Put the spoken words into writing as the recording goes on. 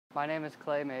My name is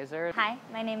Clay Mazer. Hi,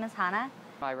 my name is Hannah,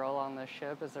 My role on the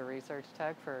ship is a research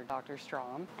tech for Dr.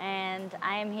 Strom. and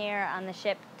I am here on the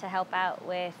ship to help out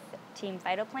with Team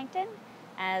Phytoplankton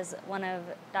as one of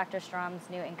Dr. Strom's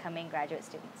new incoming graduate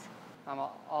students. I'm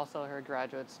also her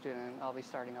graduate student. I'll be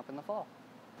starting up in the fall.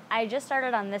 I just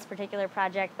started on this particular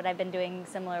project, but I've been doing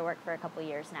similar work for a couple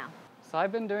years now. So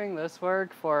I've been doing this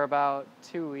work for about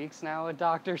 2 weeks now with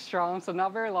Dr. Strom, so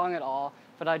not very long at all,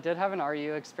 but I did have an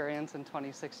RU experience in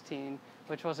 2016,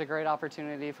 which was a great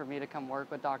opportunity for me to come work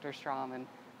with Dr. Strom and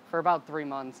for about 3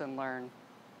 months and learn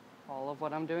all of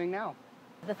what I'm doing now.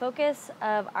 The focus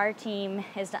of our team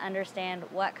is to understand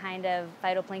what kind of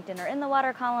phytoplankton are in the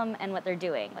water column and what they're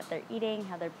doing, what they're eating,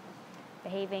 how they're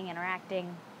behaving,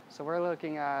 interacting. So we're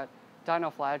looking at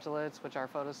dinoflagellates, which are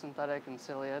photosynthetic, and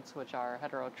ciliates, which are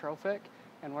heterotrophic,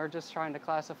 and we're just trying to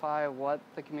classify what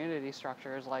the community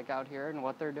structure is like out here and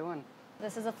what they're doing.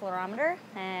 This is a fluorometer,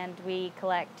 and we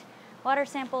collect water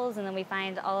samples, and then we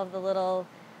find all of the little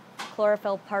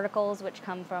chlorophyll particles which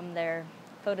come from their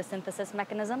photosynthesis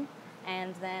mechanism,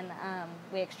 and then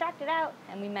we extract it out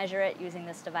and we measure it using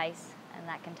this device, and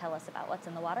that can tell us about what's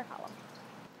in the water column.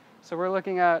 So we're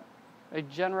looking at a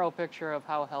general picture of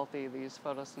how healthy these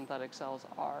photosynthetic cells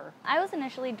are. I was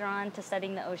initially drawn to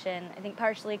studying the ocean, I think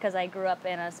partially because I grew up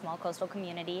in a small coastal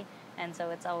community, and so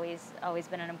it's always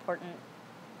been an important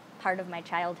part of my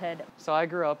childhood. So I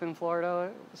grew up in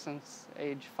Florida since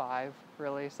age 5,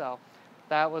 really, so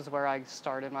that was where I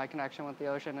started my connection with the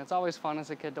ocean. It's always fun as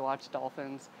a kid to watch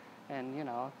dolphins and,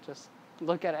 just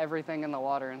look at everything in the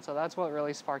water, and so that's what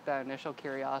really sparked that initial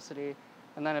curiosity.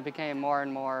 And then it became more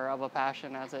and more of a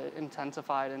passion as it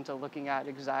intensified into looking at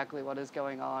exactly what is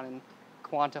going on and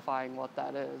quantifying what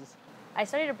that is. I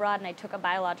studied abroad and I took a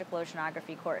biological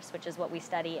oceanography course, which is what we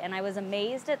study, and I was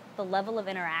amazed at the level of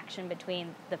interaction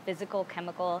between the physical,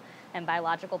 chemical, and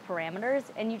biological parameters,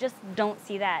 and you just don't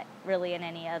see that really in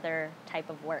any other type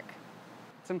of work.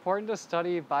 It's important to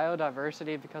study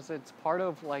biodiversity because it's part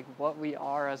of what we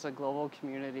are as a global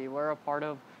community. We're a part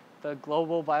of the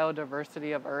global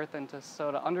biodiversity of Earth, and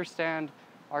to understand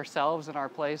ourselves and our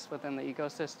place within the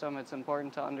ecosystem, it's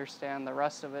important to understand the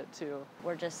rest of it too.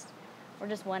 We're just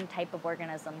one type of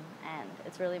organism, and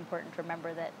it's really important to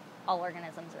remember that all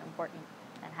organisms are important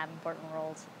and have important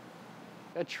roles.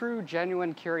 A true,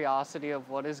 genuine curiosity of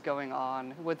what is going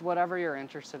on with whatever you're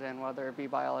interested in, whether it be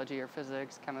biology or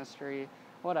physics, chemistry,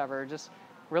 whatever. Just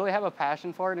really have a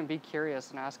passion for it and be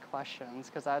curious and ask questions,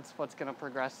 because that's what's going to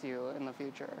progress you in the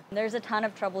future. There's a ton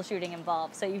of troubleshooting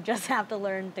involved, so you just have to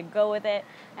learn to go with it,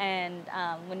 and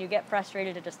when you get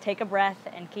frustrated, to just take a breath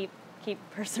and keep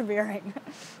persevering.